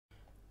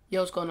Yo,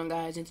 what's going on,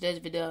 guys? In today's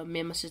video, me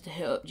and my sister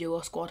hit up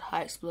Duo Squad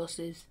High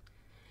Explosives.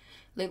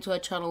 Link to her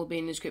channel will be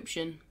in the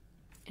description.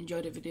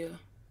 Enjoy the video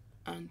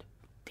and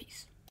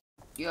peace.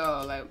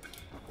 Yo, like,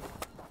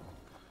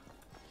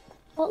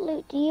 what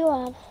loot do you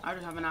have? I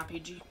just have an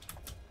RPG.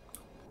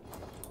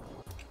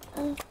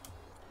 Yo,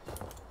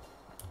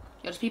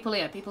 there's people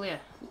here,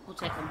 We'll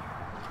take them.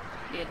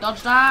 Yeah,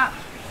 dodge that.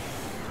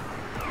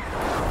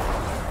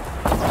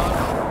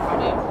 Dodge,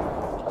 proud of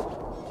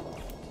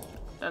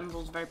you.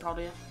 Denzel's very proud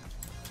of you.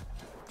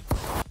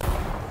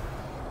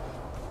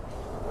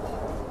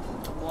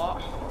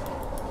 What?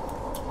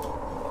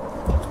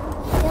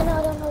 Yeah, no,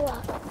 I don't know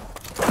what.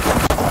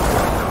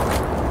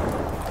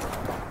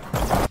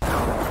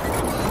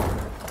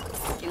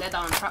 He let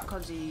down on track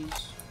because he's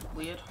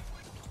weird.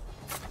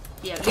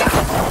 Yeah.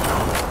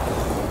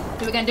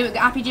 Do it again,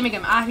 RPG him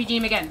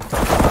again.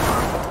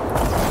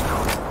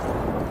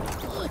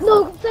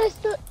 No,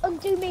 first,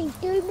 do me.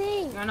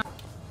 No, no.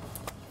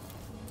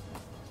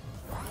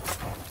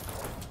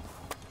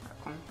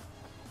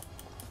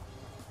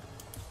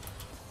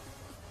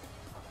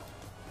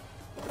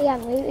 Yeah, I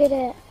looted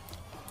it.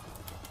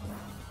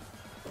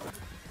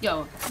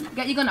 Yo,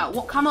 get your gun out.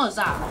 What camo is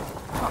that?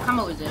 What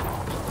camo is it?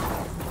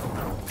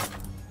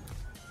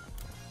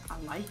 I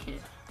like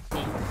it.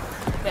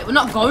 Wait, we're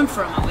not going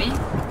for them, are we?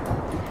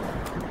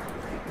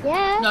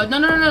 Yeah. No,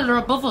 they're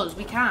above us.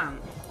 We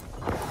can't.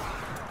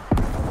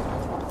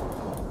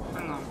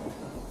 Hang on.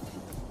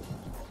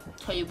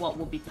 Tell you what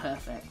would be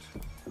perfect.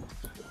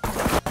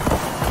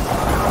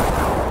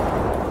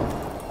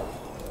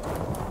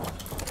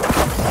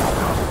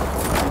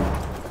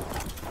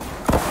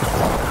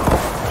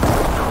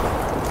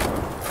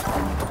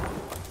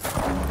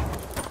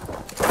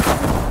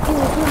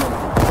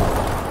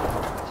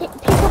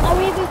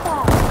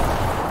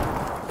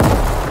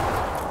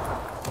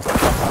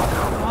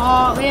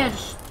 Oh, yeah,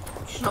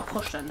 just not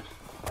pushing.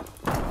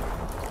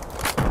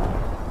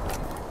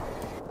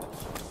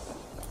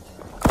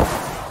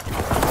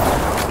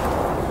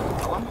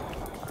 Go on.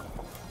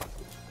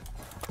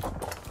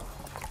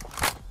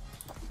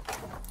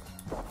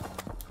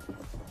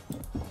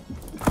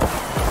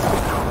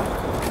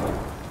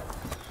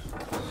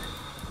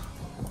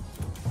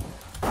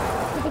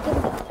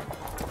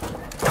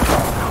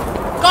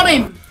 Got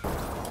him!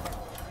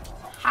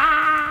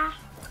 Ha!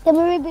 Give me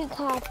a reboot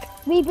card.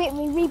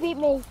 Reboot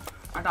me.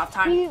 I don't have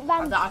time.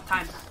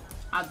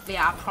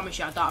 Yeah, I promise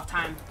you, I don't have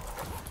time.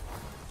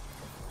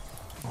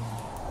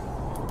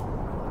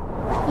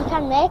 You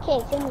can make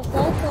it. It's in the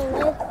circle,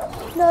 Liz.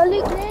 No,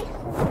 look, Liz.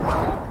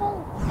 Circle.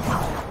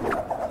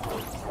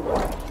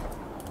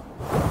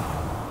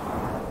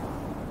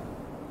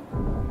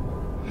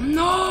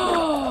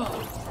 No!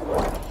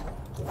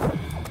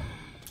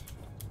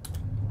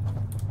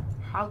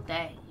 How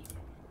dare you?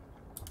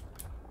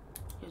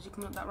 Is he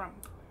coming up that ramp?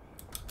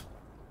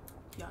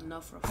 Yeah, no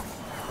for a fact.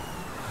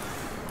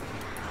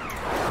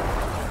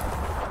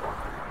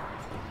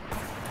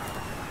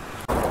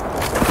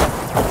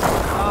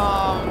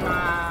 Oh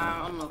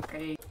man,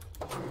 unlucky.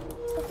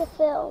 It's a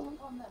film.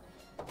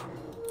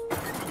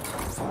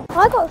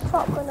 I got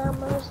shotgun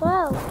ammo as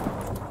well.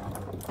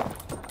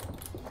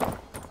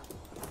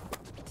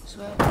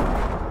 Swear.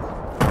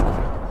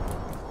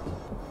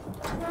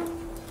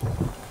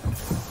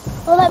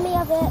 Oh, let me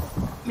have it.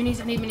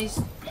 Minis, I need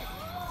minis.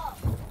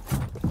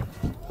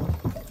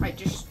 Right,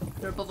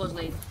 they're above us,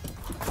 Lee.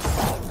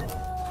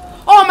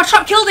 Oh, my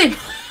trap killed him!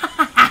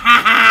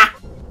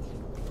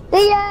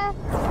 See ya!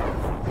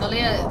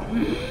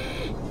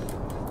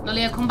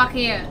 Nolia, come back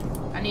here.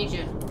 I need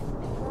you.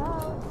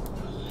 No.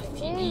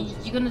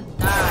 You're gonna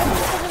die.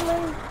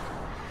 You're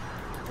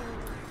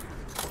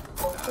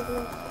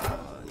gonna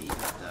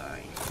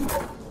die.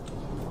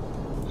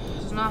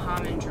 There's no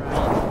harm in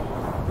trying.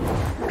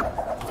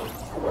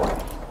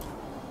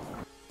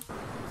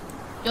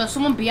 Yo,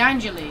 someone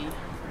behind you, Lee.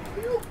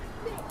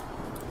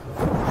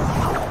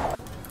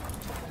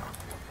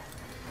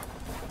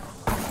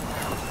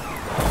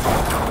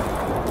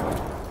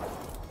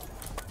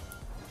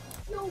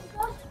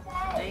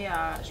 They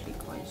are actually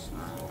quite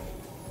smart.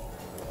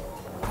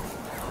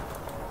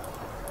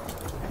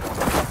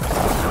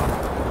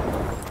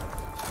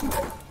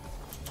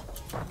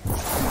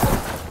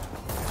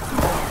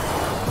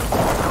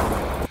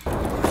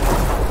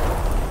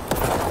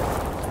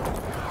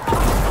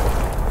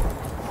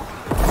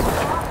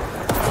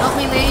 Help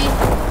me, Lee.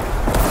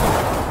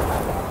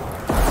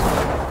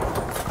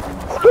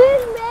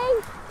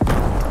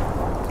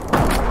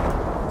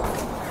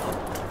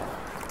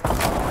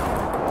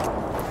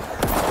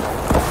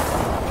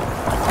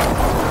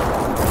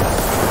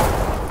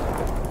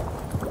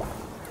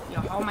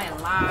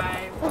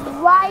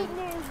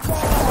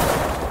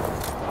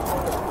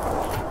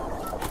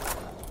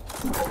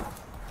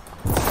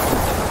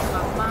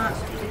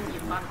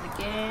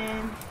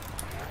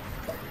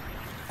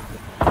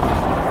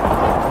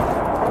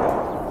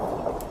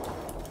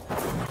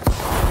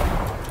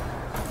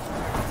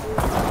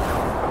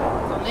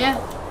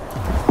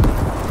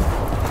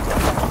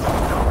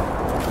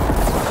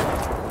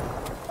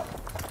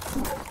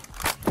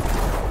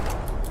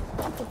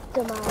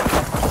 Dumbass.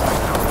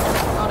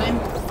 Got him.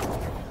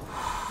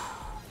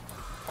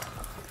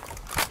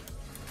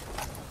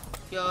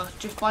 Yo,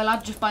 just by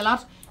lad, just by lad.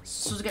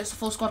 Suza gets the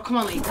full squad. Come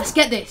on, Lee, let's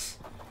get this.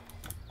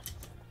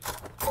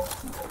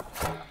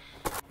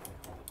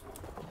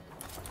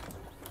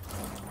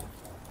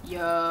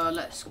 Yo,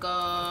 let's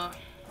go.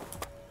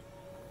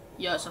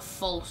 Yo, it's a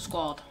full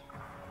squad.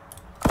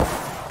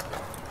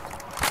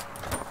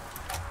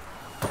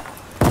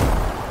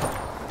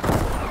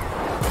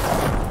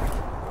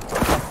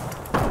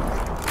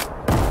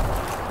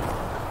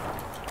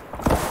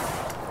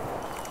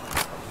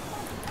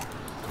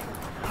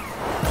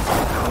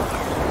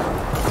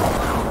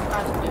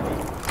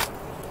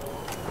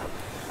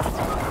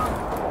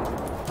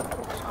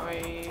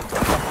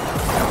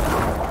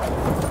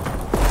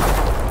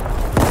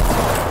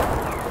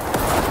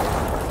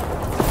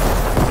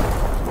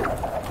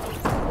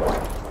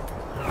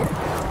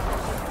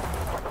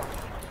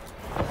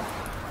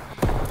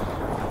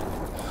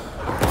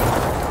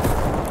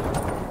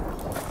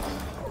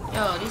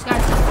 Yo, these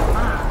guys are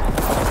mad.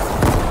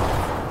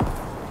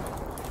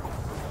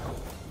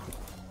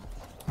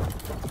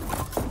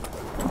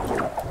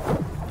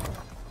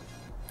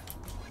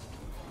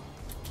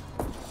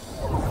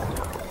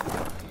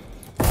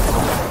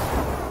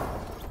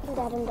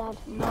 I'm dead.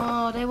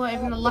 No, they weren't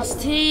even the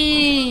last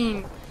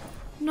team.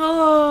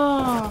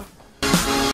 No.